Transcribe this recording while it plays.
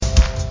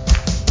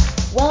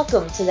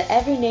Welcome to the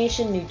Every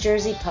Nation New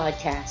Jersey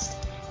podcast.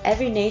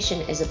 Every Nation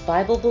is a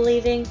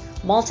Bible-believing,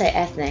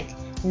 multi-ethnic,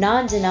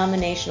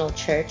 non-denominational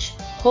church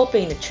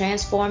hoping to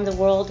transform the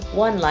world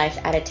one life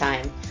at a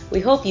time. We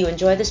hope you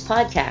enjoy this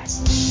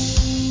podcast.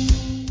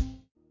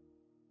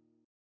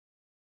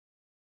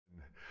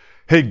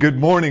 Hey, good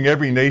morning,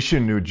 Every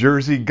Nation New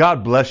Jersey.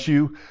 God bless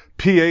you.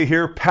 PA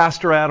here,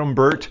 Pastor Adam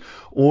Burt,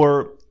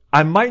 or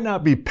I might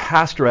not be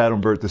Pastor Adam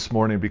Burt this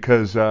morning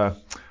because I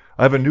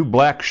have a new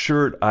black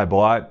shirt I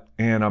bought,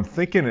 and I'm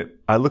thinking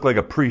I look like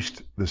a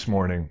priest this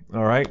morning,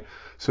 all right?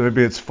 So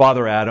maybe it's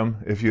Father Adam,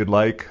 if you'd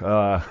like.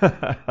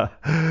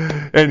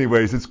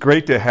 Anyways, it's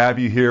great to have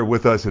you here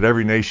with us at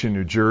Every Nation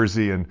New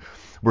Jersey, and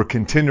we're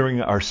continuing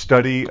our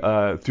study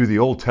through the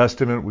Old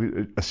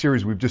Testament, a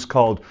series we've just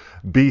called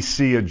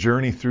BC, A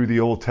Journey Through the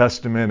Old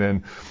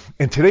Testament,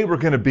 and today we're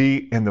going to be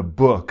in the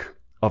book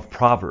of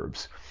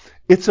Proverbs.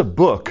 It's a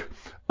book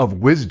of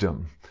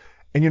wisdom.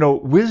 And you know,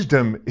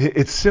 wisdom,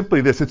 it's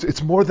simply this.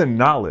 It's more than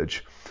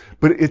knowledge,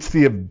 but it's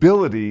the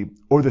ability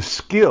or the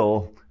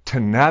skill to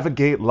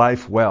navigate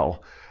life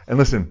well. And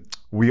listen,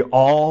 we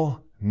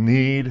all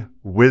need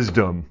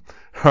wisdom.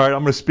 All right,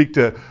 I'm going to speak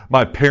to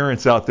my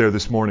parents out there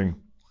this morning.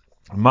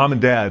 Mom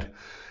and Dad,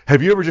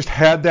 have you ever just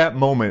had that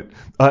moment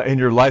in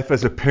your life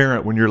as a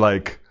parent when you're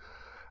like,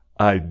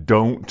 I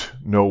don't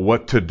know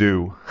what to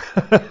do,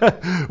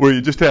 where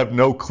you just have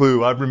no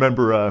clue? I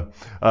remember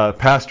a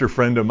pastor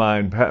friend of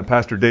mine,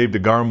 Pastor Dave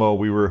DeGarmo.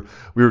 We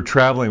were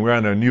traveling. We were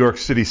on a New York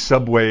City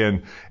subway,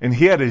 and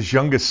he had his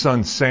youngest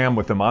son Sam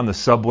with him on the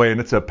subway, and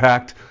it's a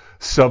packed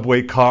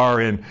subway car.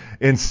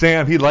 And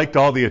Sam, he liked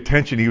all the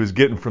attention he was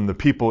getting from the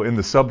people in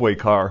the subway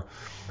car.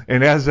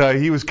 And as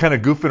he was kind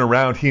of goofing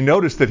around, he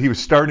noticed that he was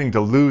starting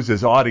to lose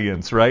his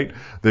audience, right?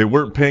 They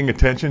weren't paying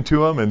attention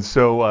to him. And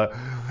so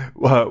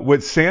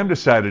what Sam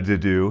decided to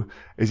do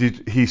is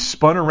he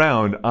spun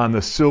around on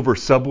the silver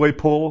subway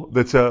pole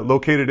that's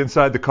located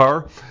inside the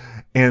car.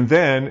 And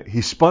then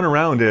he spun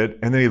around it,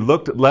 and then he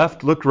looked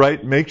left, looked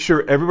right, make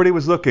sure everybody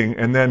was looking,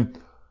 and then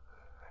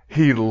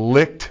he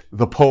licked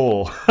the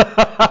pole.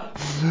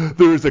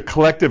 There was a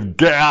collective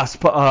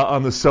gasp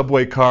on the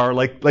subway car.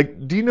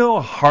 Like, do you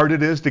know how hard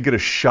it is to get a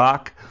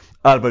shock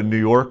out of a New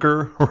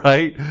Yorker,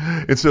 right?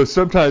 And so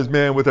sometimes,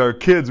 man, with our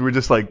kids, we're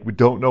just like, we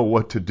don't know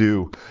what to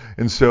do.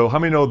 And so how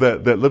many know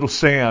that little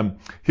Sam,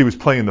 he was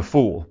playing the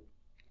fool?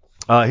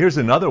 Here's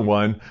another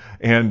one.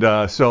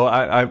 And so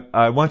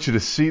I want you to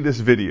see this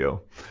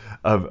video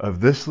of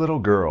this little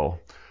girl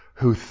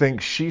who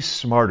thinks she's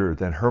smarter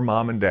than her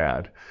mom and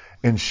dad.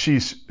 And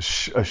she's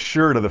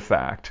assured of the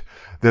fact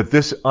that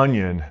this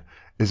onion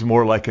is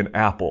more like an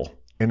apple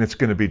and it's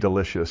going to be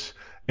delicious.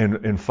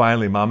 And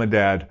finally, mom and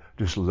dad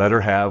just let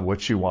her have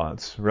what she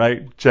wants,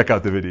 right? Check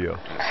out the video.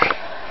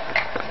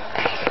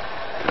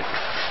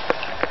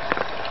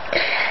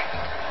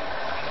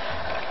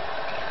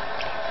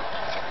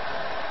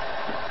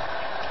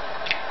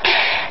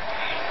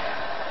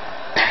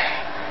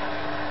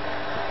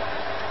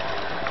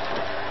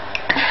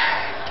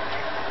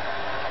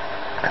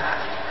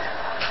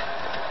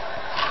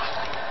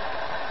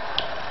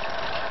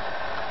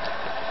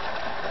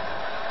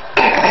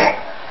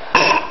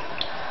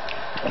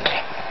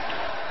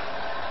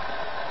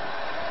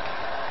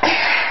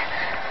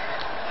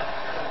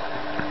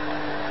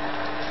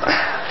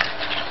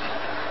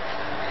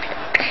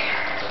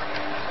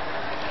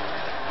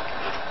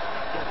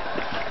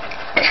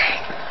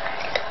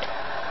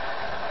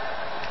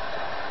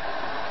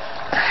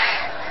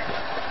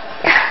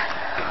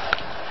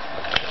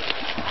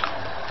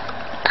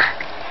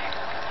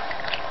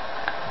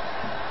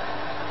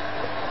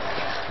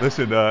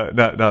 Listen,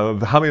 now,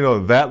 how many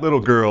know that little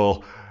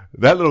girl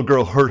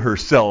hurt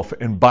herself?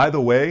 And by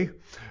the way,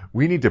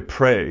 we need to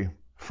pray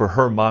for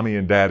her mommy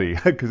and daddy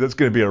because it's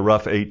going to be a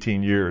rough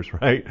 18 years,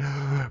 right?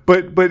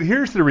 But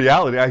here's the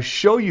reality. I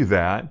show you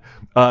that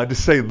to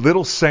say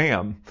little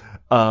Sam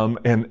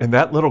and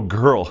that little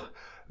girl,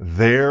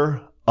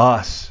 they're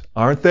us,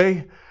 aren't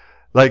they?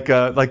 Like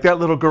that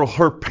little girl,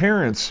 her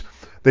parents,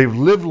 they've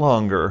lived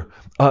longer.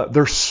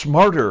 They're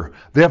smarter.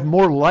 They have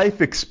more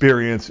life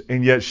experience,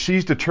 and yet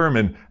she's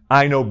determined,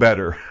 I know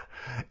better.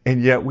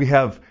 And yet we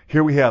have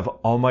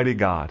Almighty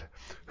God,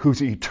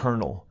 who's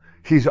eternal.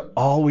 He's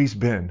always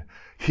been.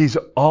 He's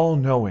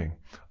all-knowing,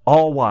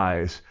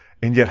 all-wise.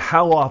 And yet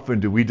how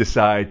often do we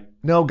decide,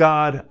 no,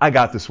 God, I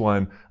got this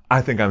one.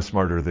 I think I'm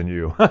smarter than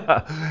you.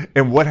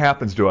 And what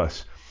happens to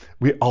us?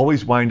 We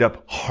always wind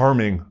up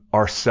harming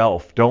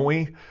ourselves, don't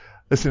we?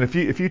 Listen,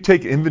 if you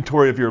take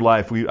inventory of your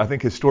life, I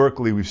think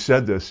historically we've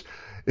said this,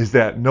 is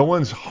that no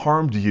one's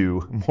harmed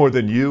you more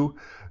than you.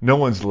 No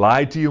one's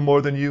lied to you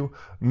more than you.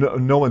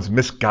 No one's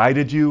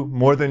misguided you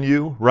more than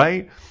you,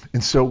 right?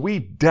 And so we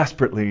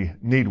desperately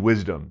need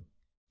wisdom.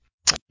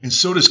 And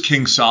so does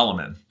King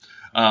Solomon.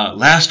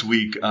 Last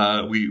week,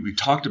 we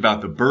talked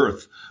about the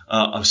birth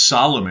of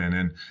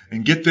Solomon.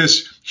 And get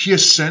this, he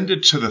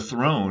ascended to the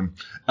throne.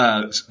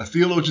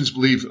 Theologians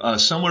believe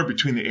somewhere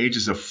between the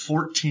ages of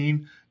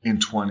 14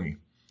 and 20.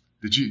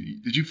 Did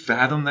you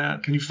fathom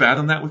that? Can you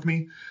fathom that with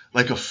me?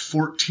 Like a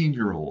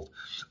 14-year-old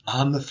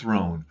on the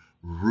throne,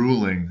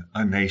 ruling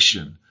a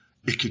nation.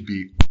 It could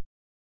be,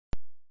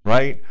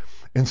 right?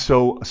 And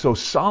so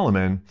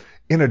Solomon,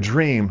 in a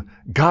dream,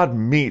 God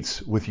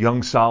meets with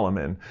young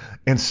Solomon.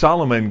 And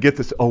Solomon, get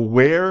this,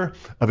 aware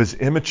of his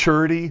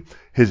immaturity,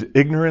 his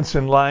ignorance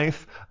in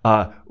life,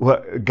 God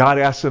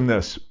asks him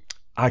this,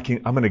 I'm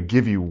going to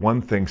give you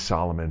one thing,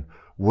 Solomon.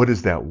 What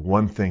is that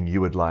one thing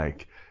you would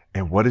like?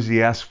 And what does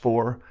he ask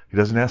for? He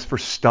doesn't ask for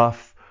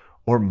stuff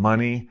or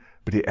money,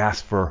 but he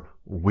asks for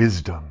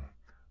wisdom.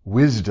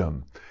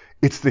 Wisdom.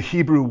 It's the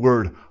Hebrew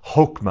word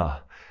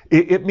chokmah.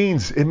 It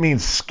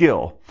means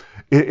skill.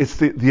 It's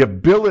the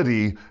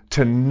ability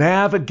to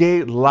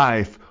navigate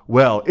life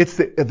well. It's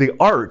the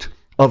art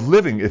of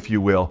living, if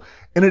you will.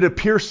 And it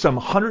appears some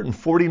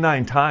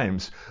 149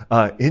 times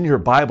in your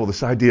Bible,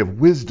 this idea of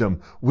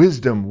wisdom,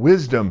 wisdom,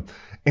 wisdom.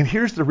 And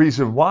here's the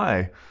reason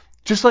why.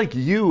 Just like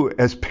you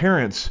as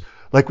parents,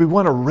 like we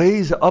want to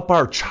raise up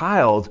our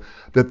child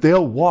that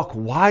they'll walk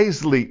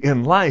wisely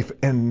in life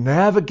and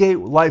navigate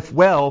life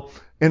well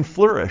and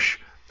flourish.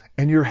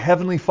 And your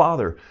Heavenly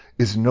Father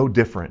is no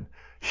different.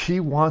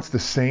 He wants the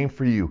same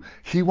for you.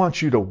 He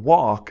wants you to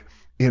walk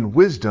in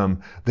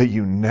wisdom, that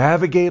you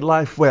navigate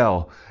life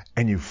well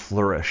and you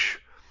flourish.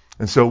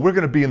 And so we're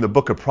going to be in the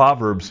book of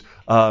Proverbs.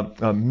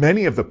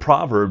 Many of the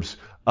Proverbs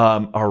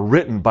are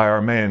written by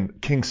our man,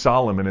 King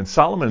Solomon. And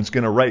Solomon's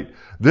going to write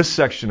this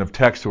section of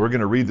text that we're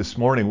going to read this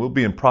morning. We'll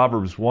be in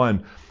Proverbs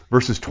 1,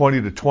 verses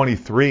 20 to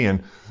 23.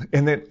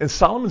 And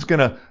Solomon's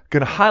going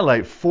to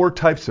highlight four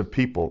types of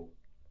people.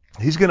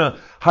 He's going to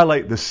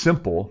highlight the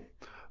simple,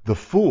 the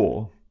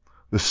fool,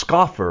 the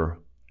scoffer,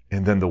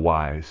 and then the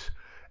wise.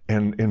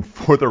 And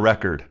for the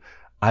record,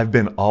 I've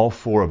been all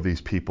four of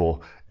these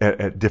people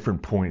at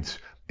different points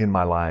in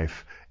my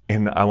life.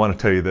 And I want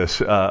to tell you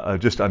this, I'm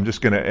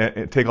just going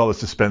to take all the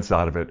suspense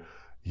out of it.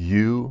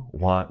 You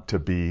want to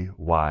be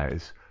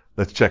wise.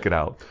 Let's check it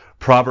out.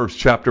 Proverbs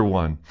chapter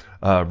 1,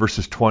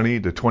 verses 20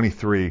 to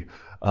 23.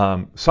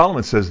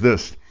 Solomon says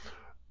this,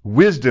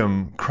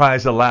 wisdom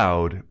cries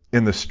aloud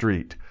in the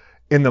street.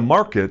 In the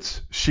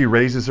markets, she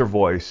raises her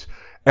voice.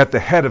 At the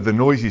head of the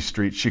noisy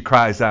street, she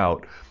cries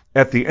out.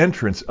 At the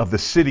entrance of the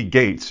city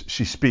gates,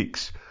 she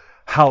speaks.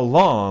 How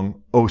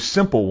long, O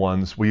simple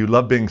ones, will you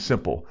love being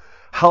simple?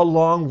 How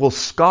long will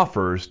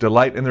scoffers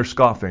delight in their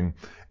scoffing,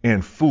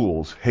 and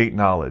fools hate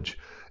knowledge?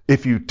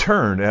 If you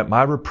turn at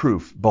my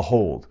reproof,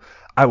 behold,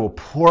 I will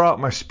pour out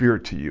my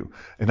spirit to you,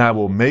 and I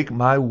will make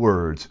my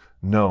words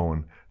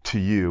known to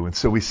you. And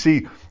so we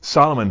see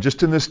Solomon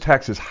just in this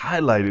text has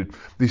highlighted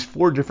these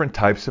four different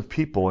types of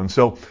people. And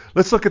so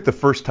let's look at the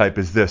first type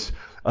is this,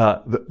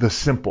 the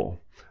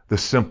simple.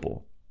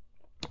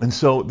 And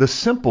so the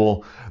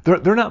simple,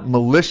 they're not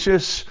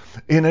malicious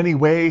in any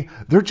way.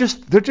 They're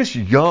just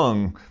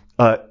young,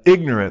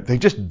 ignorant. They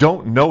just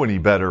don't know any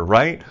better,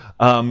 right?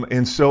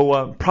 And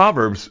so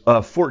Proverbs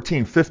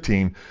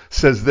 14:15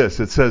 says this.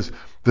 It says,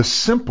 the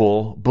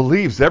simple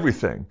believes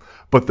everything,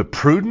 but the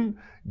prudent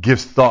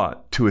gives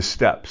thought to his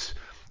steps.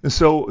 And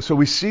so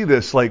we see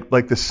this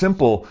like the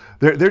simple,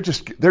 they're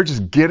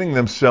just getting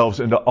themselves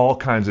into all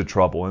kinds of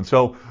trouble. And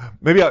so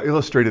maybe I'll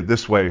illustrate it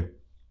this way.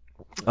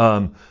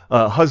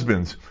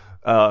 Husbands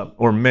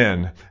or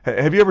men,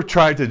 have you ever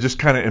tried to just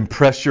kind of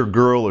impress your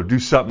girl or do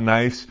something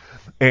nice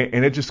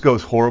and it just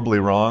goes horribly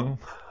wrong?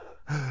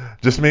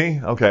 Just me?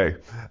 Okay.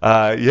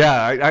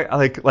 Yeah, I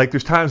like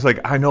there's times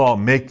like I know I'll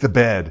make the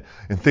bed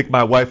and think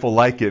my wife will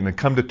like it and it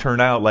come to turn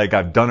out like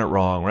I've done it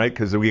wrong, right?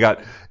 Because we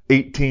got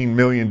 18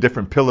 million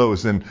different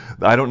pillows and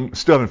I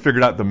still haven't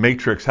figured out the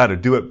matrix how to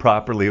do it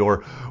properly,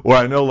 or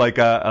I know like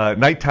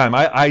nighttime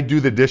I do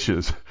the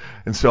dishes.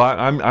 And so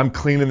I'm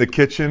cleaning the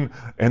kitchen,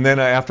 and then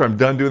after I'm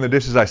done doing the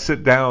dishes, I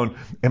sit down,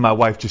 and my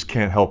wife just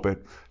can't help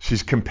it.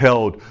 She's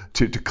compelled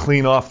to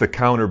clean off the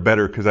counter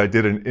better because I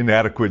did an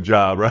inadequate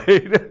job,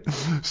 right?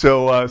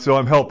 So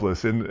I'm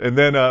helpless. And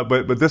then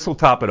but this will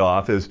top it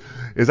off. Is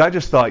I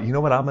just thought, you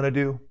know what I'm going to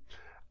do?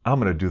 I'm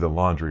going to do the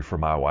laundry for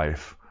my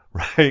wife.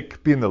 Right?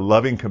 Being the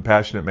loving,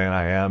 compassionate man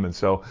I am. And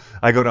so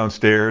I go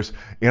downstairs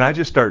and I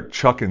just start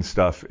chucking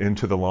stuff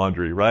into the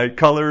laundry, right?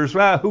 Colors,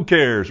 who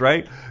cares,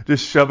 right?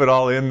 Just shove it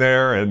all in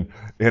there and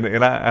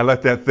I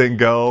let that thing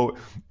go.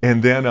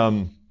 And then,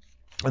 and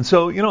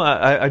so, you know,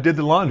 I did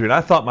the laundry and I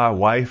thought my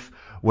wife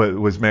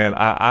was man,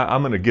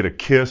 I'm going to get a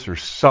kiss or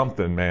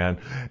something, man.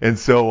 And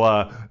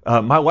so,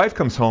 my wife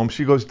comes home,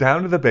 she goes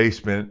down to the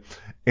basement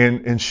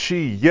and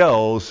she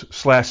yells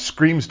 /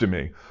 screams to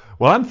me.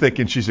 Well, I'm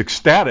thinking she's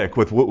ecstatic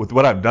with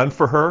what I've done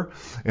for her.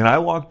 And I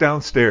walk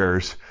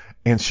downstairs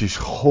and she's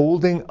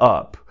holding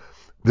up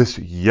this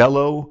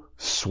yellow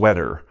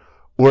sweater,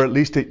 or at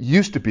least it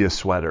used to be a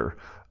sweater,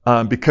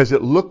 because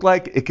it looked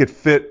like it could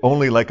fit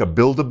only like a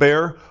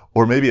Build-A-Bear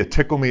or maybe a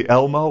Tickle Me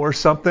Elmo or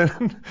something.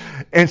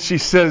 And she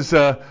says,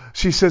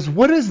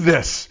 what is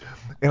this?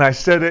 And I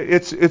said,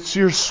 it's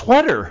your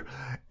sweater.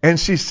 And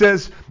she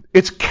says,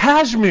 it's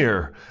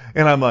cashmere.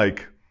 And I'm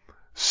like,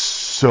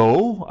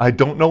 so I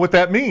don't know what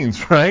that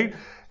means, right?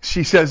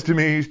 She says to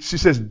me,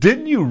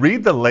 didn't you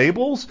read the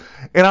labels?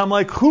 And I'm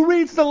like, who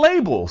reads the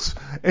labels?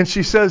 And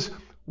she says,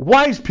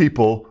 wise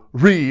people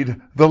read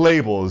the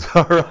labels,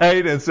 all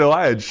right? And so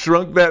I had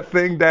shrunk that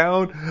thing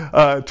down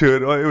to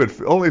it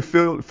would only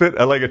fit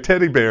like a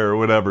teddy bear or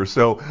whatever.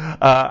 So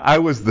I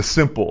was the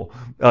simple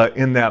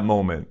in that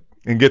moment.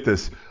 And get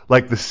this,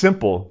 like the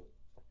simple,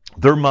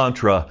 their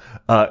mantra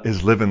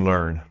is live and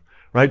learn.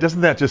 Right?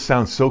 Doesn't that just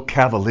sound so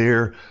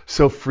cavalier,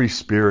 so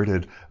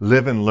free-spirited?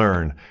 Live and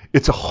learn.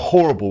 It's a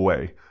horrible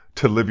way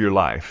to live your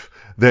life.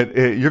 That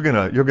you're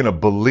gonna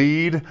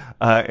bleed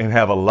and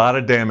have a lot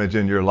of damage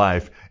in your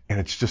life, and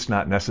it's just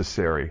not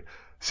necessary.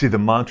 See, the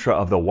mantra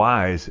of the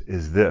wise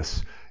is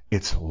this: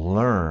 it's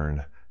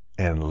learn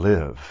and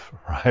live,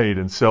 right?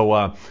 And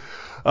so,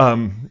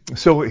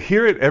 so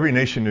here at Every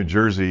Nation New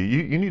Jersey,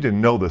 you need to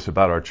know this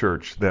about our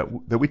church, that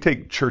we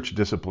take church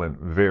discipline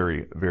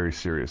very, very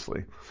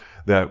seriously.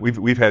 That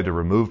we've had to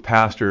remove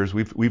pastors.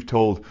 We've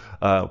told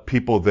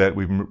people that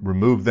we've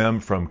removed them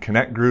from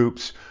connect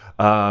groups.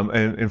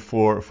 And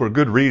for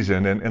good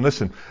reason. And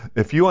listen,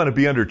 if you want to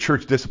be under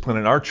church discipline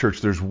in our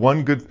church, there's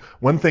one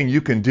thing you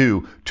can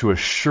do to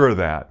assure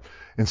that.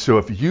 And so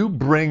if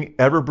you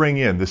ever bring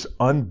in this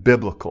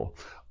unbiblical,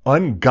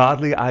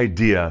 ungodly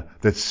idea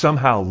that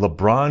somehow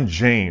LeBron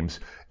James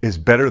is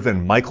better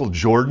than Michael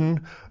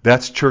Jordan,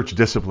 that's church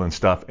discipline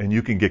stuff, and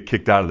you can get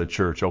kicked out of the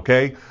church,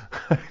 okay?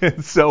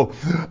 So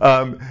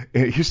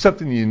here's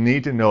something you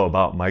need to know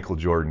about Michael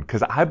Jordan,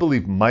 because I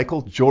believe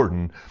Michael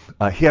Jordan,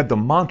 he had the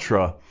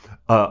mantra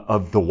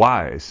of the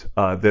wise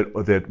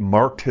that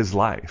marked his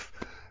life.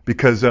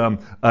 Because do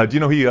you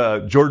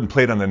know Jordan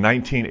played on the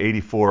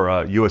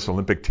 1984 U.S.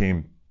 Olympic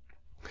team,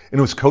 and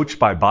it was coached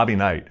by Bobby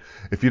Knight.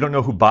 If you don't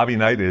know who Bobby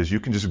Knight is,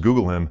 you can just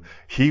Google him.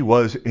 He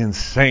was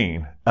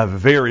insane, a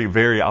very,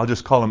 very, I'll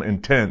just call him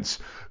intense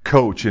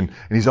coach, and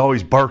he's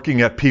always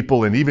barking at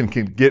people and even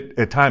can get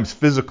at times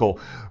physical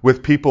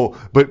with people.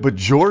 But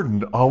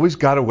Jordan always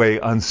got away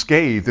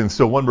unscathed. And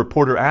so one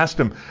reporter asked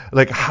him,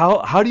 like,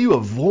 how do you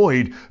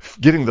avoid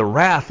getting the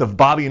wrath of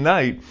Bobby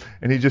Knight?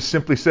 And he just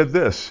simply said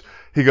this.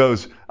 He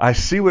goes, I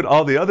see what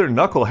all the other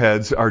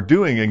knuckleheads are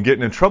doing and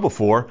getting in trouble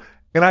for,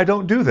 and I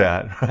don't do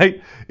that,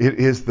 right? It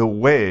is the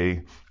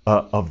way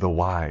of the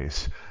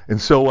wise. And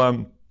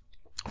so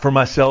for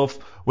myself,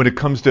 when it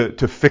comes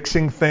to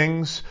fixing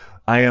things,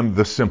 I am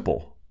the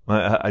simple.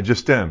 I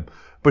just am.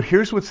 But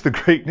here's what's the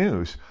great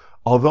news.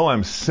 Although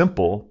I'm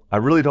simple, I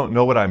really don't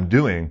know what I'm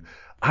doing,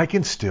 I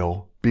can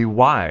still be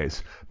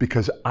wise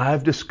because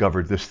I've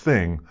discovered this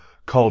thing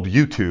called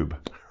YouTube,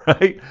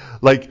 right?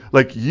 Like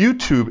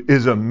YouTube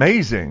is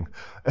amazing.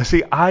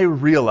 See, I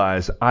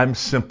realize I'm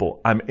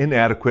simple. I'm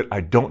inadequate. I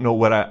don't know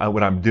what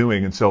I'm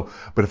doing. And so,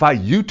 but if I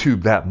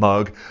YouTube that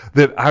mug,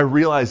 that I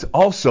realize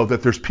also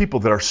that there's people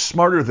that are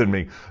smarter than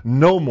me,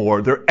 know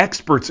more. They're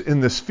experts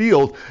in this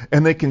field,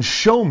 and they can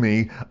show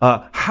me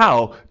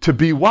how to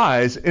be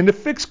wise and to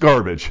fix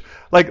garbage.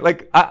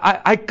 Like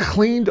I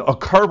cleaned a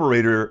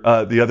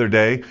carburetor the other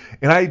day,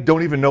 and I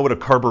don't even know what a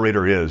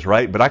carburetor is,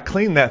 right? But I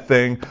cleaned that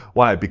thing.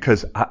 Why?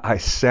 Because I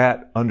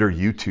sat under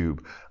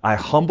YouTube. I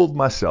humbled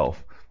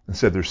myself and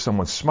said, there's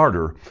someone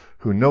smarter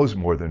who knows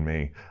more than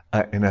me.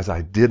 And as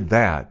I did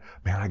that,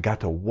 man, I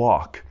got to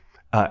walk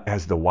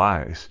as the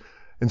wise.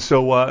 And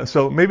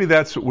so maybe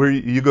that's where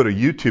you go to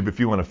YouTube if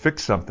you want to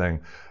fix something.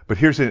 But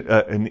here's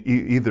an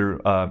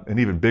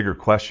even bigger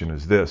question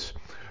is this.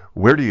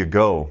 Where do you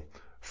go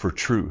for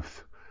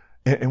truth?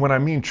 And when I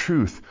mean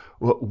truth,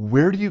 well,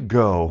 where do you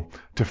go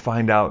to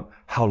find out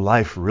how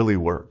life really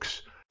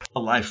works?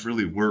 How life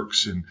really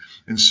works.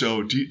 And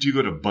so do you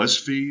go to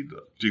BuzzFeed?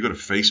 Do you go to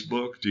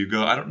Facebook? Do you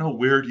go, I don't know,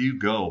 where do you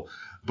go?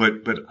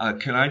 But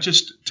can I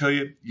just tell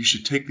you, you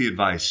should take the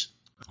advice.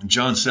 In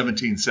John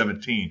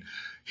 17:17,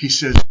 he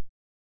says,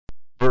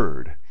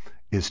 word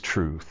is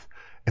truth.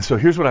 And so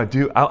here's what I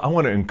do. I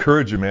want to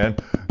encourage you, man.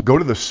 Go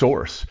to the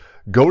source.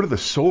 Go to the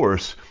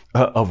source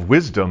of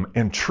wisdom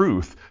and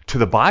truth, to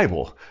the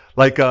Bible.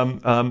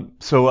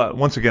 So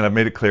once again, I've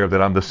made it clear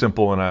that I'm the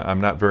simple and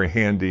I'm not very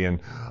handy. And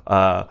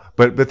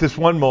but this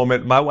one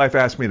moment, my wife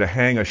asked me to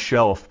hang a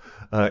shelf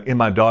in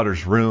my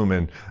daughter's room,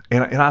 and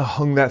I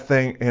hung that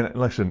thing. And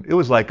listen, it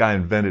was like I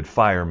invented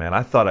fire, man.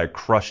 I thought I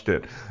crushed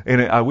it.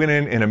 And I went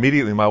in, and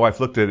immediately my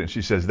wife looked at it and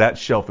she says, "That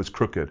shelf is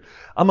crooked."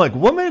 I'm like,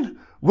 "Woman,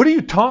 what are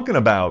you talking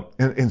about?"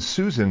 And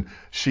Susan,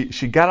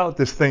 she got out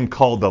this thing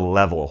called the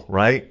level,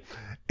 right?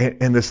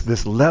 And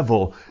this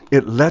level,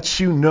 it lets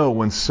you know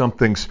when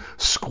something's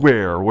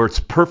square, where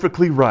it's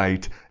perfectly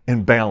right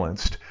and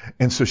balanced.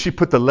 And so she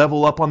put the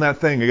level up on that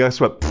thing, and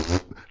guess what?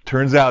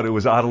 Turns out it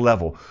was out of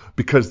level,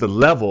 because the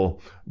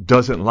level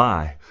doesn't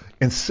lie.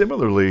 And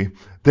similarly,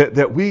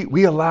 that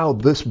we allow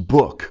this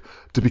book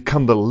to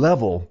become the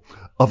level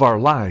of our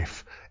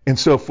life. And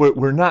so if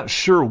we're not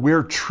sure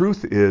where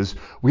truth is,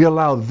 we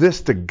allow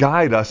this to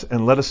guide us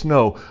and let us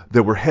know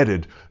that we're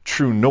headed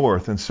true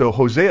north. And so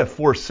Hosea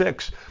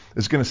 4:6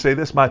 is going to say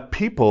this: my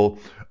people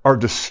are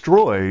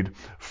destroyed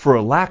for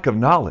a lack of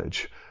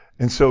knowledge.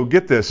 And so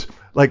get this,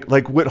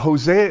 like what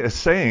Hosea is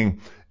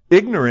saying,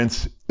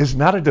 ignorance is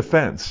not a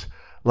defense.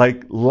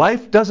 Like,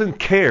 life doesn't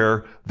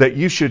care that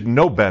you should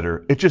know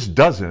better. It just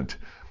doesn't.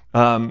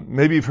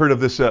 Maybe you've heard of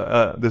this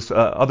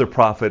other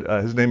prophet.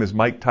 His name is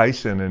Mike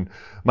Tyson, and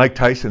Mike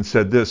Tyson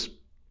said this.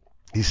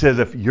 He says,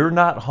 if you're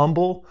not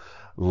humble,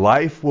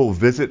 life will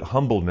visit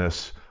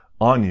humbleness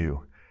on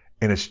you.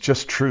 And it's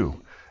just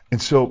true.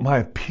 And so my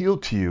appeal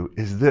to you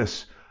is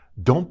this: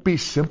 don't be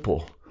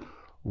simple.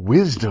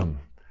 Wisdom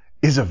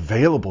is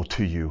available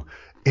to you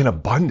in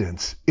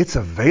abundance. It's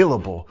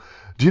available.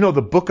 Do you know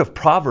the book of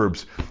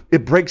Proverbs,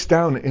 it breaks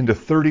down into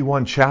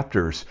 31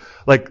 chapters.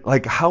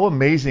 Like how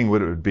amazing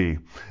would it be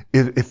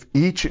if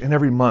each and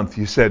every month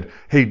you said,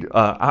 hey,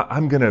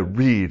 I'm going to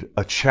read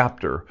a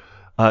chapter.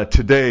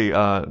 Today,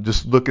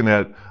 just looking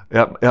at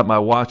my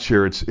watch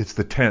here, it's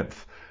the 10th.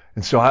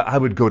 And so I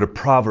would go to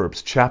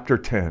Proverbs chapter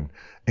 10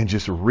 and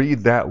just read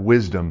that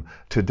wisdom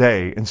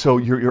today. And so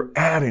you're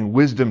adding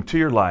wisdom to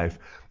your life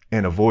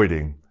and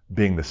avoiding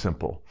being the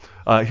simple.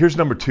 Here's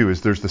number 2: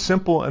 is there's the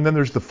simple and then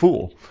there's the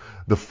fool.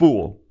 The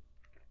fool.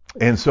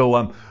 And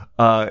so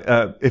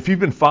if you've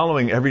been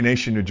following Every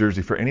Nation New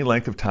Jersey for any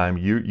length of time,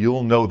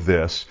 you'll know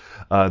this,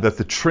 that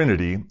the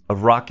trinity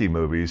of Rocky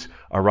movies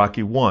are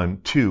Rocky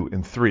 1, 2,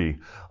 and 3.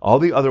 All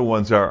the other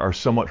ones are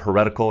somewhat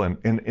heretical, and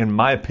in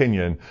my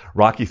opinion,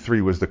 Rocky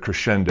 3 was the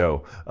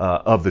crescendo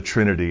of the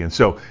trinity. And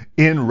so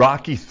in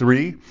Rocky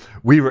 3,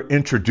 we were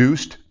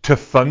introduced to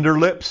Thunder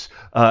Lips,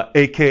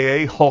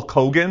 a.k.a. Hulk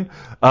Hogan.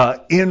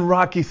 In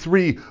Rocky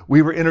 3,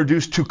 we were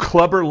introduced to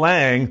Clubber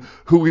Lang,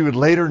 who we would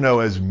later know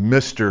as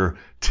Mr.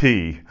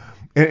 T.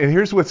 And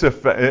here's what's,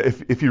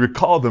 if you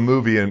recall the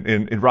movie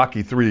in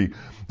Rocky 3,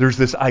 there's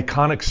this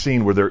iconic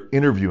scene where they're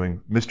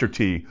interviewing Mr.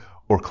 T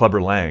or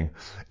Clubber Lang.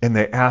 And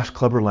they ask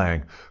Clubber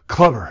Lang,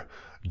 Clubber,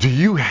 do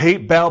you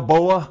hate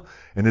Balboa?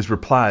 And his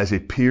reply as he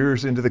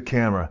peers into the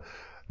camera,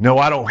 no,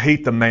 I don't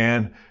hate the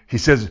man. He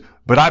says,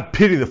 but I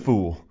pity the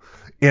fool.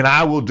 And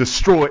I will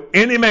destroy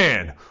any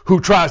man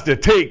who tries to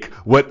take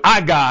what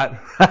I got.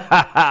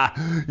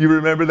 You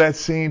remember that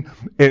scene?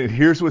 And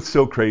here's what's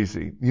so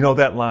crazy. You know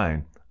that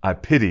line, I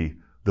pity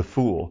the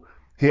fool.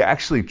 He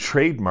actually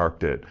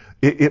trademarked it.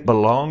 It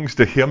belongs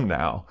to him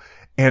now.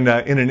 And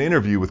in an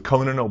interview with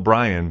Conan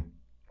O'Brien,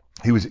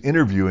 he was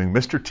interviewing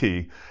Mr.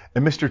 T.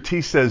 And Mr.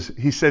 T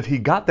said he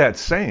got that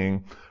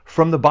saying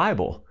from the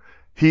Bible.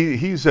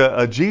 He's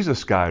a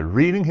Jesus guy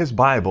reading his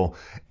Bible,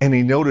 and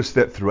he noticed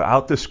that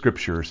throughout the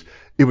scriptures,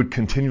 it would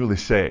continually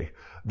say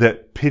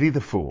that pity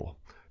the fool,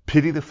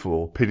 pity the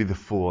fool, pity the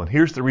fool. And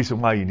here's the reason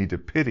why you need to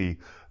pity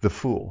the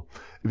fool.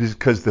 It is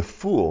because the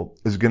fool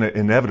is going to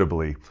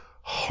inevitably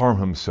harm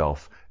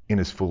himself in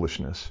his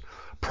foolishness.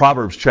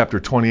 Proverbs chapter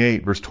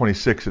 28, verse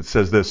 26, it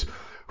says this,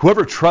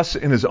 whoever trusts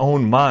in his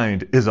own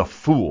mind is a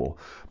fool,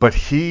 but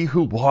he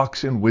who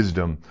walks in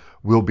wisdom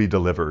will be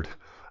delivered.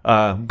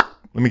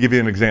 Let me give you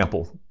an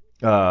example.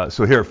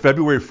 So here,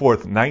 February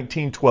 4th,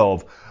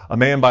 1912, a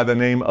man by the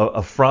name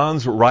of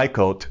Franz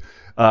Reichelt,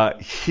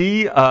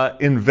 he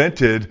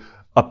invented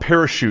a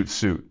parachute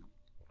suit.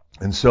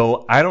 And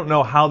so I don't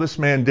know how this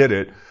man did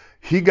it.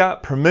 He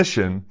got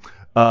permission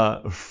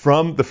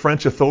from the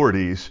French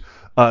authorities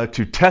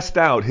to test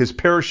out his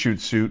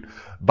parachute suit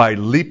by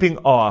leaping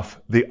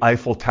off the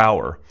Eiffel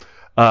Tower.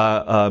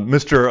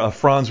 Mr.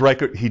 Franz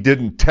Reichelt, he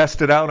didn't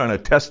test it out on a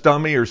test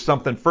dummy or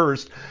something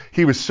first.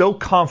 He was so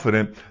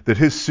confident that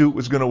his suit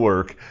was going to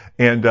work.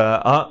 And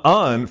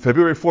on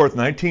February 4th,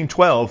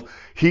 1912,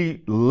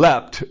 he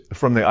leapt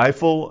from the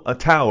Eiffel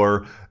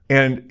Tower,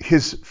 and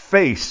his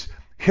face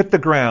hit the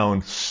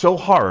ground so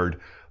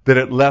hard that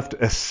it left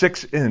a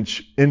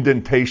 6-inch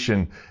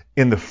indentation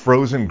in the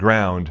frozen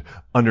ground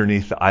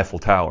underneath the Eiffel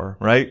Tower,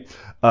 right?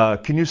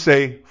 Can you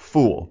say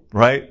fool,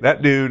 right?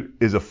 That dude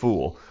is a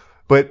fool.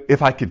 But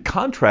if I could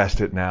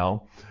contrast it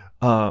now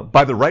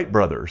by the Wright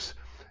brothers,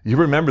 you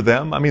remember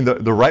them? I mean,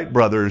 the Wright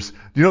brothers, do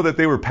you know that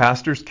they were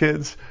pastors'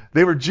 kids?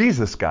 They were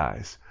Jesus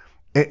guys.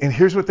 And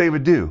here's what they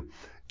would do,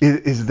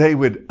 is they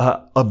would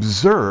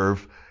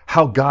observe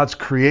how God's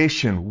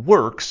creation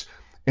works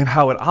and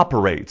how it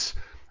operates.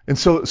 And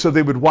so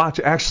they would watch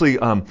actually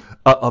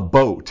a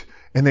boat.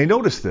 And they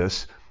noticed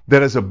this,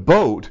 that as a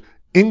boat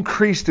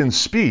increased in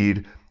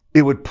speed,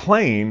 it would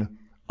plane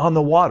on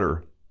the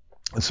water.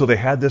 And so they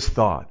had this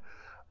thought,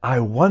 I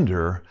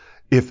wonder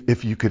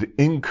if you could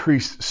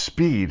increase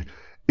speed,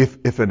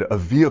 if a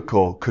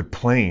vehicle could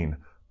plane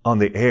on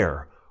the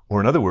air, or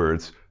in other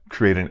words,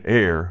 create an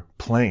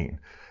airplane.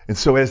 And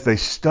so as they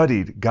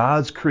studied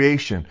God's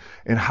creation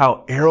and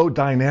how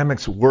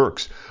aerodynamics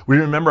works, we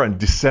remember on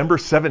December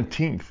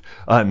 17th,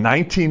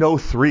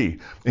 1903,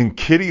 in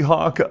Kitty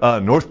Hawk,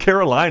 North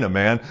Carolina,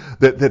 man,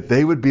 that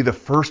they would be the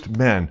first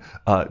men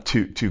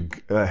to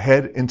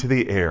head into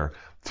the air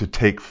to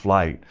take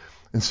flight.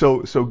 And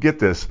so get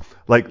this,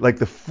 like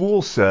the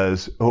fool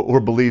says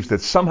or believes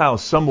that somehow,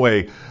 some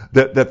way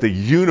that the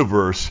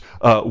universe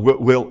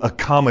will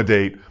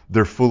accommodate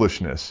their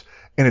foolishness.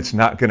 And it's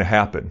not going to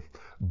happen.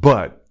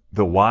 But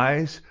the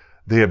wise,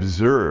 they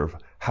observe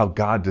how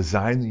God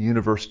designed the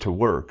universe to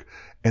work,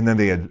 and then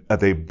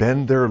they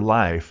bend their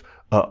life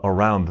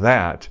around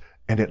that,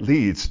 and it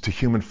leads to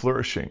human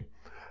flourishing.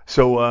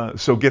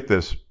 So get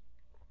this.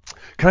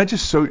 can I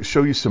just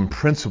show you some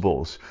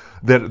principles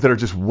that are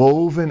just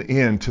woven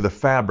into the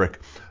fabric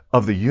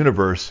of the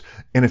universe?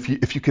 And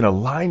if you can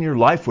align your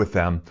life with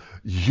them,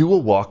 you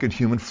will walk in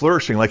human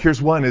flourishing. Like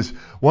here's one is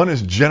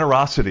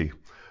generosity.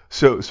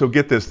 So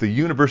get this, the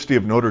University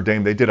of Notre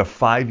Dame, they did a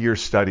 5-year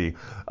study,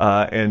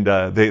 and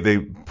they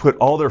put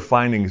all their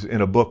findings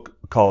in a book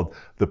called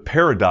The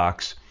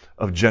Paradox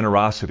of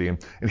Generosity. And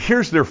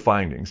here's their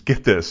findings.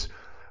 Get this.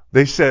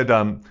 They said,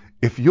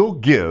 if you'll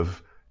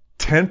give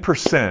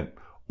 10%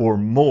 or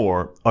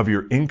more of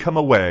your income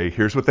away,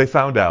 here's what they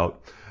found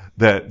out,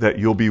 that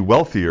you'll be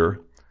wealthier,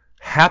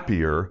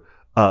 happier,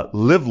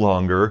 live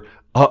longer.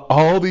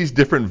 All these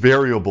different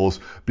variables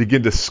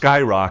begin to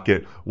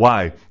skyrocket.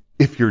 Why?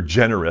 If you're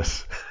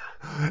generous.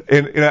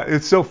 And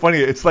it's so funny.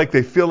 It's like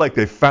they feel like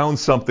they found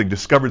something,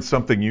 discovered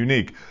something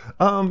unique.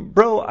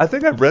 Bro, I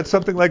think I've read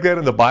something like that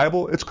in the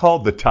Bible. It's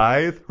called the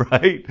tithe,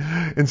 right?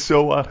 And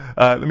so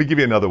let me give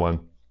you another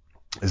one.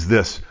 Is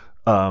this.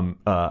 How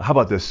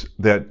about this?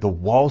 That the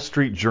Wall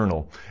Street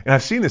Journal, and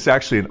I've seen this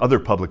actually in other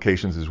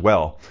publications as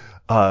well,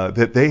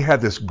 that they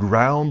had this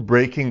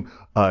groundbreaking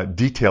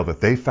detail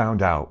that they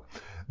found out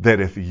that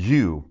if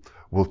you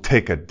will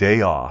take a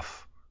day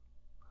off,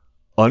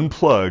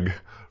 unplug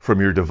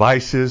from your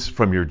devices,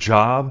 from your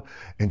job,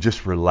 and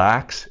just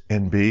relax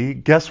and be,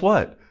 guess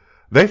what?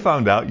 They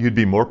found out you'd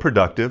be more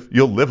productive,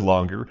 you'll live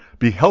longer,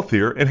 be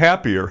healthier and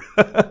happier.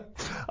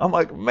 I'm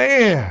like,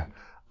 man,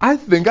 I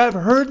think I've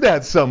heard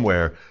that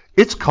somewhere.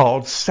 It's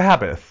called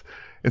Sabbath.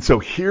 And so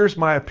here's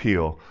my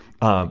appeal,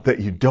 that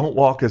you don't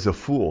walk as a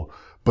fool,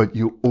 but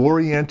you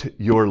orient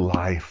your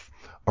life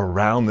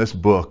around this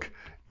book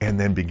and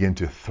then begin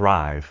to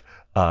thrive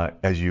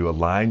as you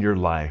align your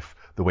life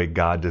the way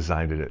God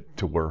designed it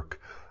to work.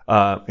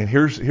 And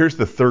here's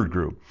the third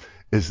group,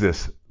 is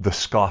this, the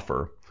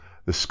scoffer.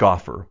 The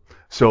scoffer.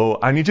 So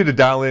I need you to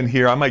dial in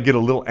here. I might get a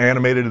little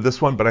animated to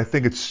this one, but I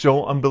think it's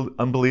so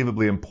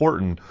unbelievably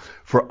important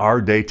for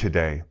our day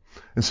today.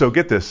 And so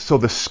get this. So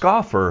the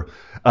scoffer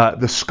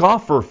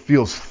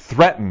feels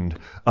threatened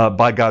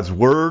by God's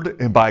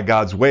word and by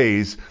God's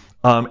ways.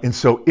 And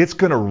so it's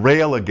going to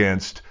rail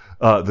against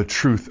the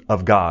truth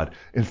of God.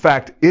 In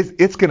fact,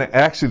 it's going to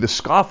actually, the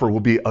scoffer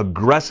will be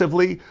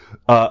aggressively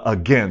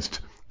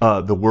against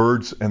the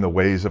words and the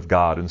ways of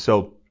God. And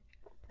so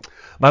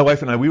my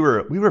wife and I, we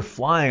were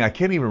flying, I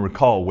can't even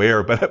recall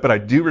where, but I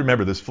do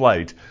remember this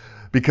flight,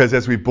 because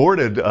as we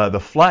boarded the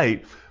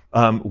flight,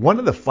 one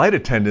of the flight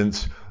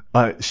attendants,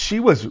 she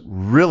was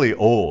really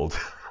old.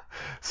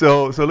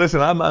 So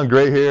listen, I'm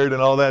gray-haired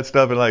and all that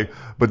stuff, and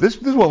but this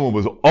woman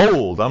was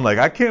old. I'm like,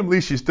 I can't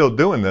believe she's still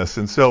doing this.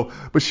 And so,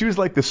 but she was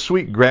like the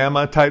sweet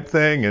grandma type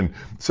thing, and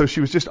so she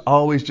was just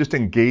always just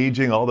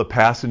engaging all the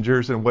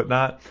passengers and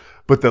whatnot.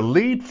 But the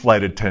lead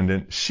flight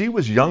attendant, she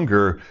was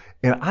younger,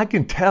 and I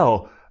can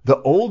tell the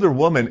older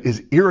woman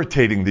is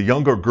irritating the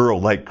younger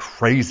girl like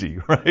crazy,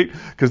 right?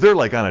 Because they're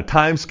like on a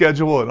time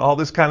schedule and all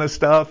this kind of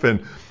stuff,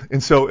 and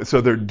so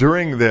they're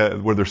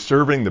where they're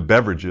serving the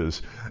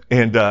beverages,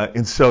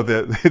 and so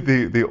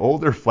the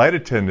older flight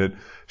attendant,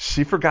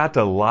 she forgot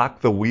to lock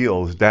the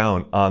wheels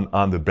down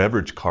on the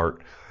beverage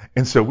cart.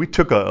 And so we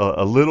took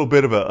a little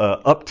bit of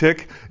a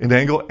uptick in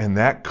angle, and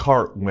that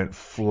cart went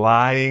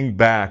flying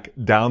back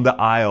down the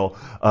aisle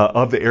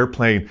of the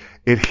airplane.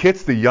 It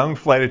hits the young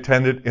flight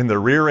attendant in the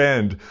rear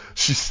end.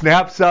 She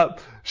snaps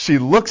up, she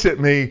looks at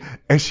me,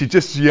 and she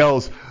just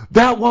yells,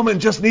 "That woman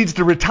just needs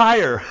to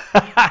retire."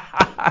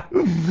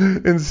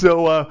 And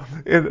so,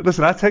 and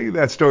listen, I tell you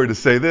that story to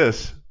say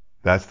this.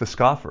 That's the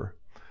scoffer.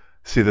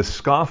 See, the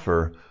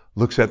scoffer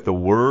looks at the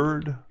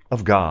word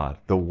of God,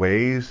 the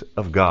ways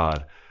of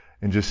God,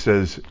 and just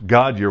says,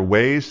 God, your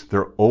ways,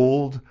 they're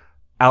old,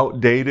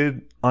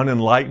 outdated,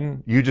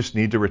 unenlightened. You just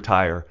need to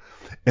retire.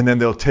 And then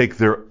they'll take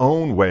their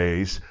own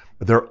ways,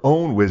 their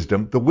own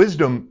wisdom, the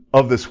wisdom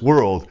of this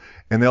world,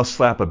 and they'll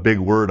slap a big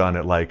word on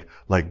it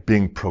like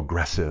being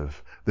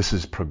progressive. This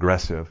is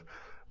progressive.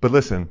 But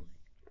listen,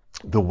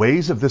 the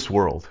ways of this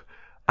world,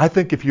 I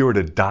think if you were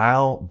to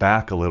dial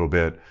back a little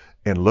bit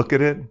and look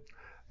at it,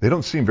 they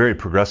don't seem very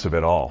progressive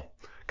at all.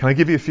 Can I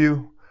give you a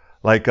few?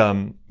 Like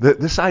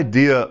this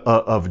idea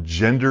of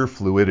gender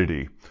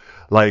fluidity,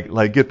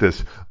 like get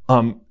this,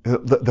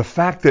 the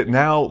fact that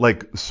now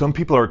like some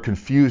people are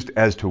confused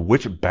as to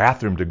which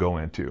bathroom to go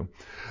into,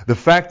 the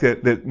fact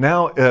that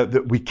now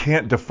that we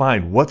can't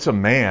define what's a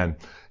man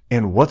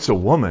and what's a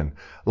woman,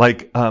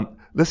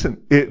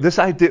 listen, this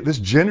idea, this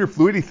gender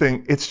fluidity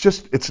thing,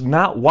 it's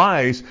not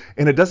wise,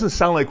 and it doesn't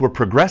sound like we're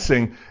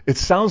progressing. It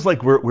sounds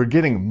like we're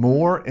getting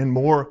more and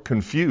more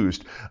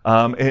confused.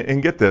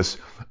 And get this,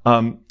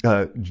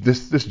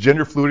 this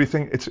gender fluidity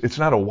thing, it's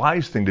not a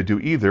wise thing to do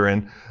either.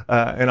 And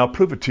I'll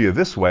prove it to you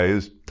this way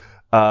is,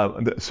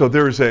 so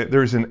there's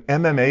an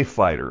MMA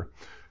fighter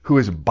who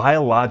is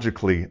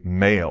biologically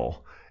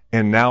male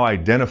and now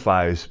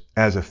identifies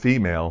as a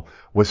female,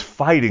 was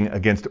fighting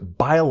against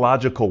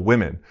biological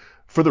women.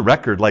 For the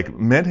record, like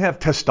men have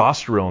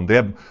testosterone,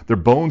 their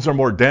bones are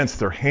more dense,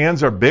 their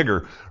hands are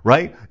bigger,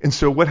 right? And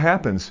so what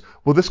happens?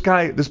 Well, this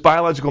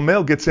biological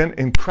male gets in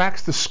and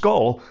cracks the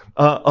skull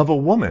of a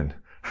woman.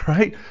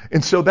 right?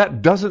 And so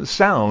that doesn't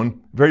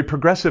sound very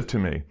progressive to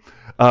me.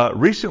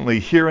 Recently,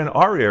 here in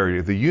our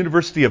area, the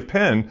University of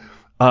Penn,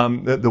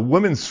 the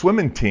women's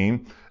swimming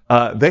team,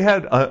 they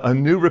had a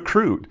new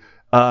recruit.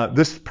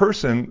 This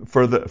person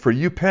for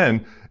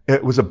UPenn,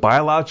 it was a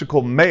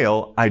biological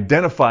male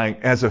identifying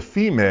as a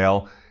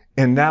female,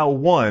 and now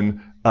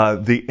won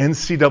the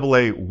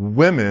NCAA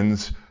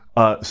women's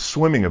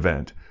swimming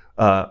event,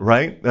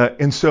 right?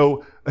 And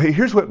so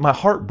here's what my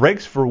heart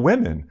breaks for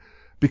women,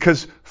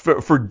 because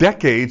for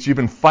decades you've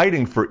been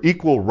fighting for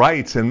equal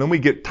rights, and then we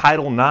get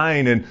Title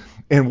IX,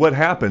 and what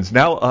happens?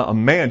 Now a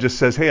man just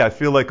says, hey, I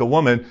feel like a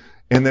woman,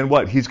 and then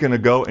what? He's going to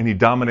go and he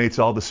dominates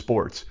all the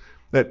sports.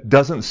 That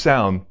doesn't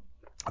sound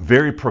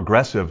very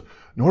progressive,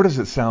 nor does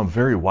it sound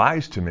very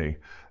wise to me.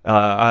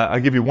 I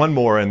give you one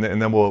more, and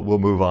then we'll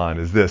move on.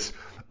 Is this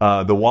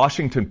the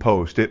Washington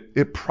Post?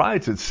 It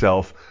prides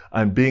itself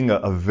on being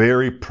a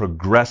very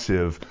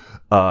progressive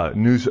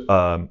news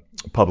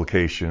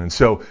publication, and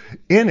so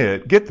in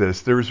it, get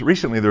this. There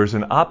was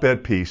an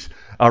op-ed piece.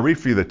 I'll read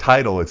for you the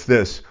title. It's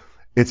this.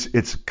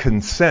 It's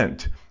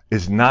consent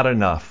is not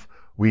enough.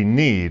 We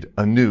need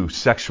a new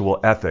sexual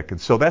ethic.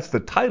 And so that's the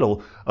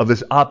title of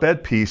this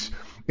op-ed piece.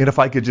 And if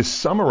I could just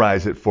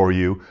summarize it for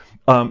you,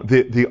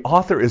 the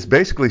author is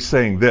basically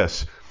saying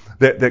this,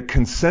 that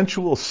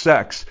consensual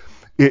sex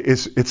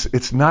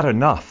it's not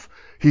enough.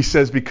 He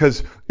says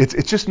because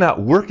it's just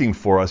not working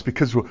for us,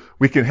 because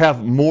we can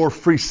have more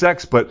free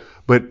sex, but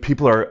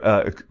people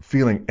are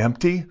feeling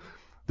empty.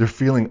 They're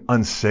feeling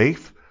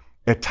unsafe.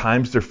 At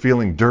times they're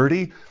feeling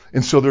dirty.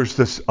 And so there's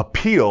this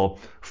appeal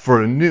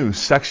for a new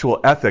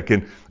sexual ethic.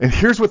 And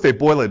here's what they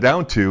boil it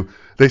down to.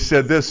 They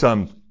said this,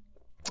 that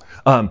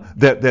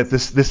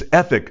this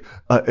ethic,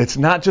 it's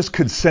not just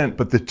consent,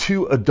 but the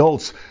two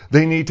adults,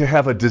 they need to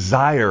have a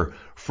desire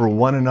for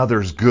one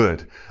another's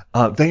good.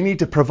 They need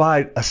to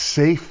provide a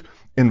safe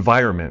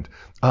environment.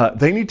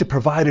 They need to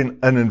provide an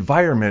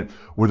environment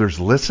where there's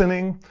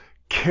listening,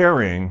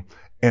 caring,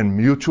 and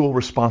mutual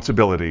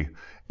responsibility.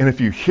 And if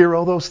you hear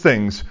all those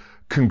things,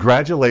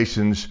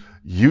 congratulations,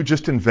 you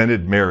just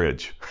invented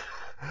marriage.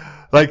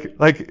 Like,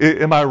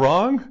 am I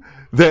wrong?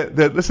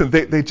 Listen,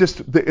 they just,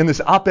 in this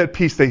op-ed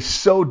piece, they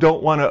so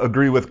don't want to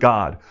agree with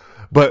God.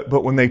 But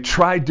when they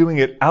try doing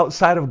it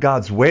outside of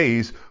God's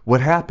ways, what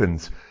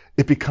happens?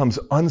 It becomes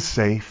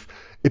unsafe.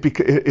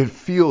 It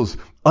feels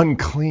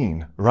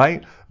unclean,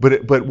 right?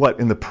 But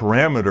what? In the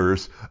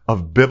parameters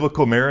of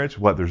biblical marriage,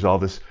 what? There's all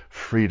this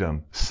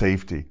freedom,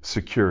 safety,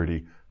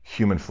 security,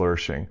 human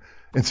flourishing.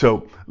 And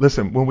so,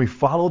 listen, when we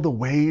follow the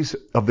ways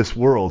of this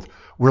world,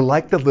 we're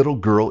like the little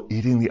girl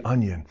eating the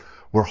onion.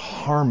 We're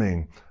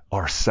harming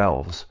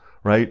ourselves,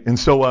 right? And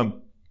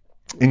so,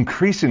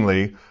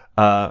 increasingly,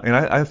 and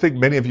I think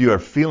many of you are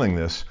feeling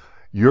this,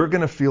 you're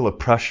going to feel a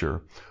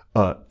pressure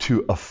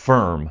to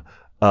affirm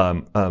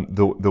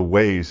the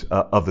ways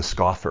of the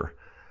scoffer.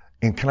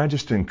 And can I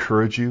just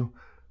encourage you?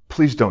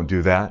 Please don't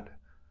do that.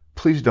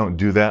 Please don't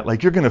do that.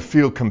 Like, you're going to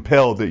feel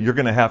compelled that you're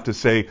going to have to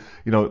say,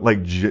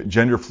 like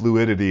gender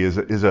fluidity is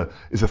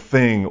a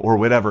thing or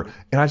whatever.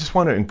 And I just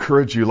want to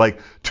encourage you, like,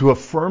 to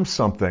affirm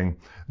something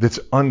that's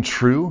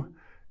untrue.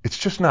 It's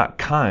just not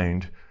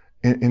kind,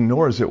 and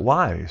nor is it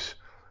wise.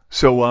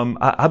 So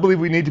I believe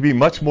we need to be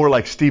much more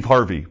like Steve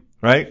Harvey,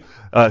 right?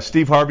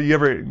 Steve Harvey, you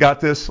ever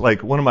got this?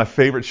 Like, one of my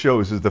favorite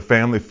shows is The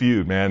Family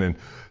Feud, man. And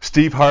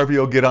Steve Harvey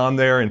will get on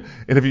there. And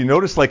if you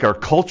notice, like, our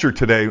culture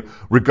today,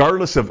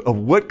 regardless of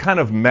what kind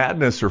of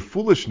madness or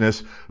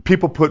foolishness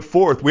people put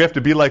forth, we have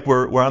to be like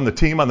we're on the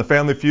team on The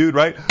Family Feud,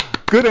 right?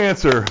 Good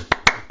answer.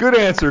 Good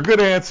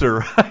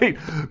answer, right?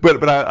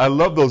 But I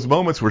love those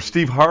moments where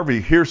Steve Harvey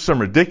hears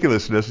some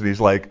ridiculousness and he's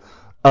like,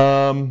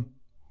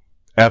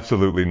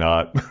 absolutely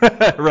not,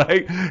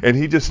 right? And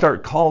he just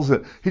calls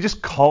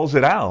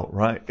it out,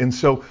 right? And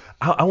so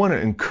I want to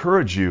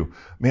encourage you,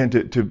 man,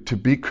 to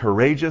be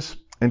courageous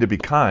and to be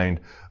kind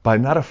by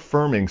not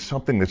affirming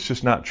something that's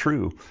just not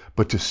true,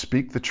 but to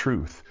speak the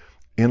truth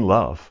in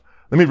love.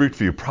 Let me read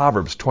for you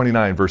Proverbs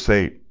 29, verse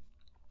 8. It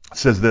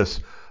says this,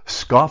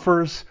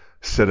 scoffers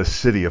set a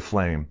city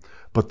aflame,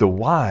 but the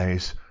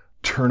wise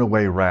turn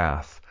away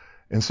wrath.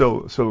 And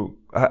so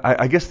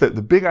I guess that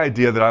the big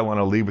idea that I want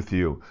to leave with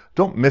you,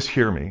 don't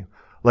mishear me.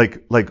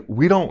 Like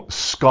we don't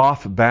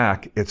scoff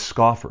back at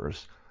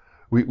scoffers.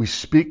 We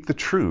speak the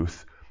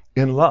truth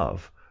in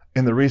love.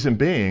 And the reason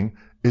being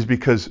is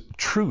because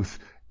truth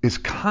is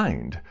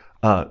kind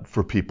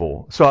for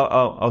people. So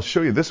I'll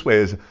show you this way.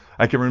 Is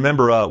I can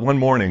remember one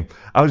morning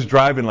I was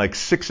driving like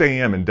 6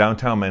 a.m. in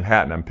downtown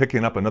Manhattan. I'm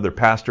picking up another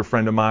pastor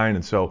friend of mine,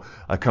 and so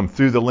I come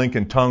through the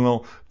Lincoln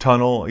Tunnel.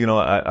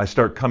 I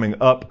start coming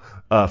up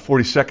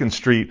 42nd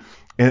Street,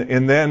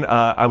 and then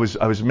I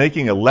was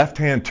making a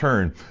left-hand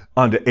turn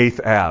onto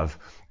 8th Ave.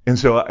 And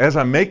so as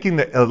I'm making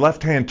the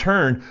left-hand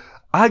turn,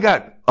 I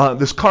got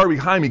this car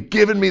behind me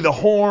giving me the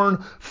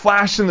horn,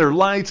 flashing their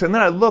lights, and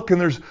then I look and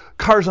there's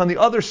cars on the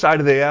other side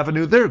of the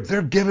avenue.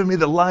 They're giving me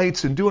the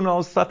lights and doing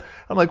all this stuff.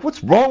 I'm like,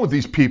 what's wrong with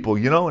these people?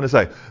 And as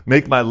I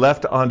make my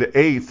left onto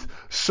 8th,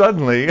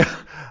 suddenly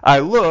I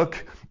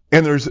look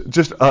and there's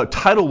just a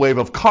tidal wave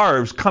of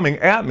cars coming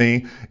at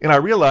me, and I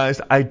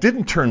realized I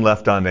didn't turn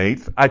left on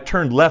 8th, I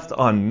turned left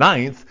on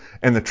 9th,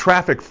 and the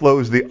traffic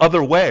flows the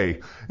other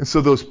way. And so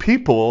those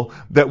people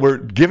that were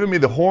giving me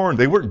the horn,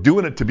 they weren't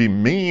doing it to be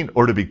mean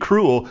or to be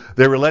cruel.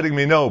 They were letting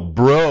me know,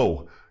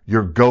 bro,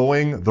 you're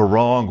going the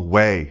wrong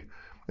way.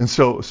 And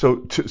so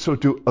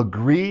to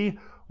agree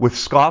with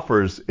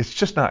scoffers, it's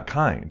just not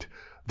kind.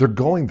 They're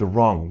going the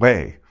wrong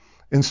way.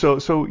 And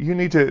so you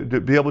need to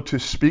be able to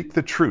speak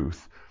the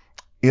truth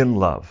in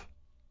love.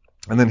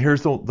 And then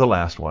here's the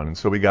last one. And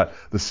so we got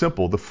the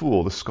simple, the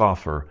fool, the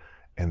scoffer,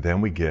 and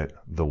then we get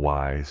the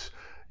wise.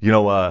 You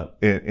know,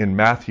 in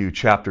Matthew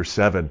chapter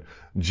 7,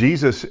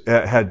 Jesus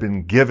had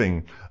been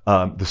giving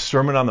the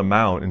Sermon on the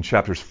Mount in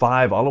chapters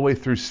 5 all the way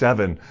through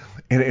 7,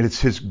 and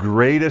it's his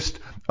greatest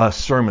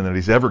sermon that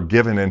he's ever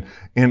given.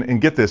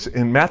 And get this,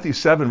 in Matthew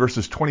 7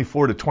 verses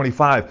 24 to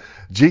 25,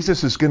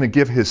 Jesus is going to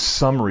give his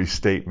summary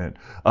statement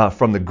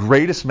from the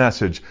greatest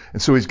message.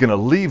 And so he's going to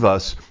leave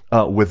us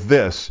with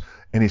this.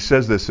 And he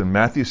says this in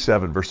Matthew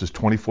 7 verses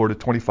 24 to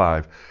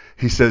 25.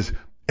 He says,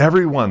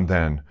 "Everyone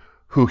then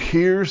who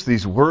hears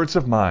these words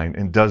of mine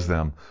and does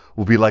them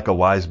will be like a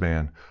wise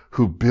man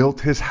who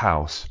built his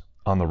house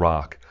on the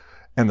rock.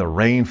 And the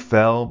rain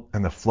fell,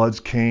 and the floods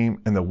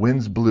came, and the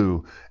winds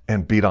blew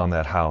and beat on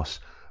that house.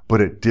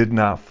 But it did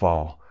not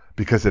fall,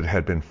 because it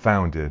had been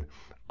founded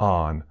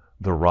on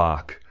the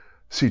rock."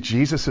 See,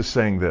 Jesus is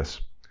saying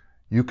this: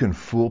 you can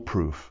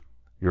foolproof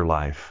your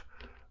life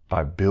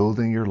by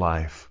building your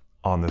life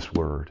on this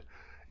word.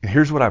 And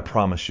here's what I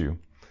promise you.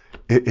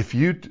 If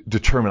you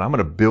determine, I'm going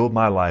to build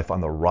my life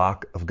on the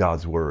rock of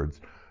God's words,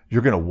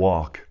 you're going to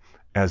walk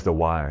as the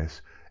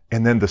wise.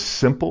 And then the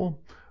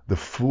simple, the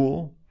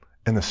fool,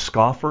 and the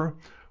scoffer,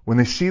 when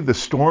they see the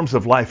storms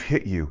of life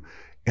hit you,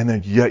 and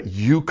then yet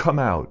you come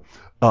out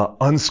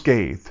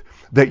unscathed,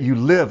 that you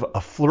live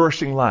a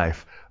flourishing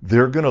life,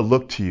 they're going to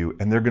look to you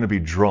and they're going to be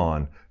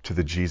drawn to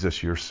the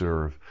Jesus you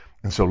serve.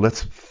 And so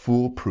let's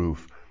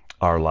foolproof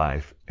our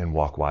life and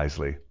walk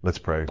wisely. Let's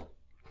pray.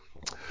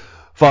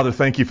 Father,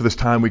 thank you for this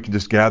time we can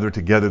just gather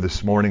together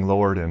this morning,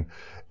 Lord. And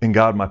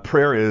God, my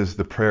prayer is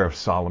the prayer of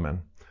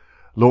Solomon.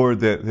 Lord,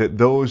 that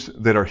those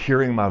that are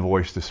hearing my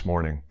voice this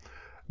morning,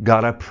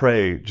 God, I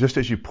pray, just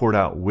as you poured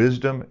out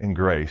wisdom and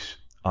grace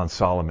on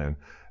Solomon,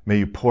 may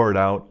you pour it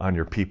out on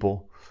your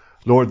people.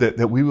 Lord,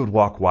 that we would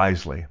walk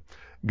wisely.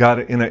 God,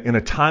 in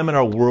a time in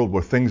our world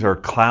where things are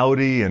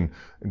cloudy and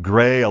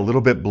gray, a little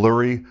bit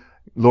blurry,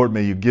 Lord,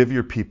 may you give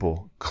your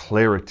people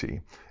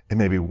clarity, and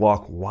may we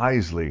walk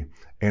wisely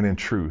and in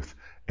truth.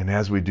 And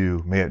as we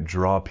do, may it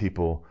draw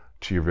people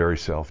to your very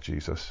self,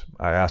 Jesus.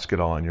 I ask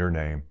it all in your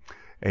name.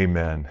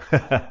 Amen.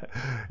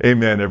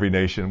 Amen, every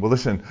nation. Well,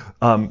 listen,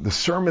 the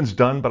sermon's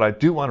done, but I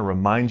do want to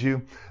remind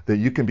you that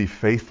you can be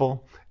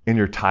faithful in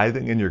your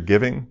tithing and your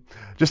giving.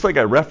 Just like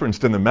I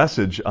referenced in the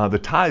message, the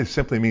tithe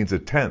simply means a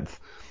tenth.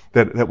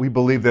 That we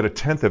believe that a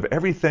tenth of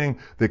everything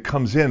that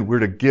comes in, we're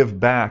to give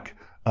back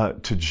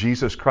to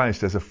Jesus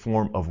Christ as a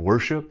form of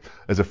worship,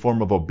 as a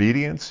form of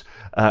obedience.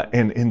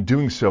 And in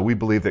doing so, we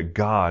believe that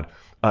God,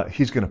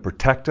 He's going to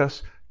protect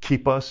us,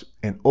 keep us,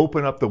 and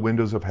open up the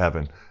windows of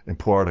heaven and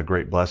pour out a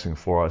great blessing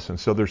for us. And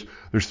so there's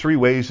 3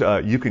 ways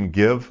you can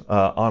give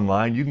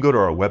online. You can go to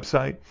our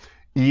website,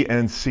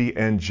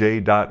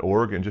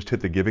 encnj.org, and just hit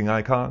the giving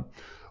icon.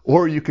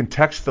 Or you can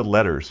text the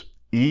letters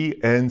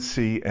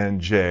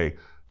ENCNJ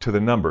to the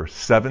number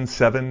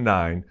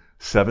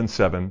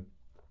 77977.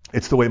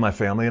 It's the way my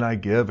family and I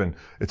give, and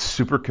it's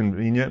super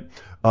convenient.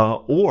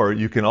 Or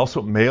you can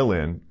also mail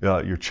in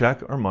your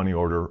check or money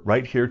order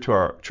right here to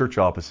our church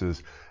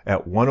offices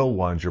at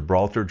 101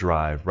 Gibraltar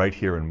Drive, right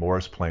here in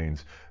Morris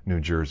Plains, New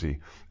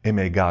Jersey. And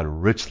may God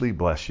richly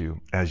bless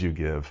you as you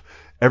give.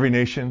 Every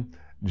nation,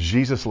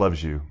 Jesus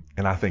loves you,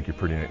 and I think you're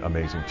pretty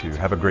amazing too.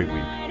 Have a great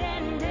week.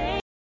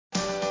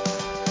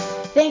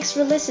 Thanks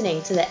for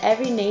listening to the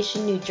Every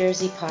Nation New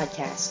Jersey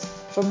podcast.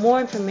 For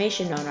more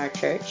information on our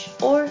church,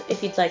 or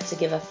if you'd like to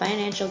give a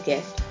financial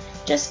gift,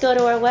 just go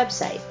to our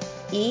website,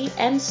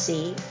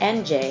 encnj.org.